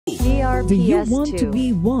Do you DRPS want to 2.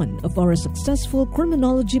 be one of our successful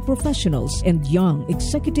criminology professionals and young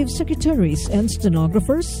executive secretaries and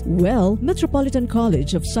stenographers? Well, Metropolitan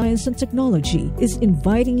College of Science and Technology is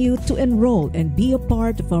inviting you to enroll and be a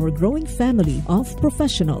part of our growing family of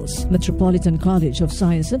professionals. Metropolitan College of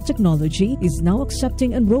Science and Technology is now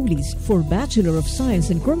accepting enrollees for Bachelor of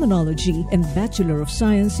Science in Criminology and Bachelor of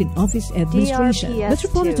Science in Office Administration. DRPS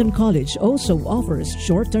Metropolitan 2. College also offers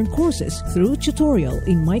short-term courses through tutorial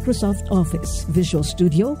in Microsoft Office, Visual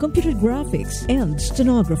Studio, Computer Graphics, and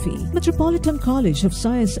Stenography. Metropolitan College of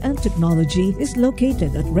Science and Technology is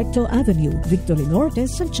located at Recto Avenue, Victory Norte,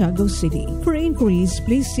 Santiago City. For inquiries,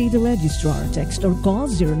 please see the registrar. Text or call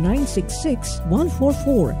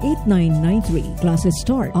 0966-144-8993. Classes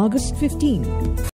start August 15.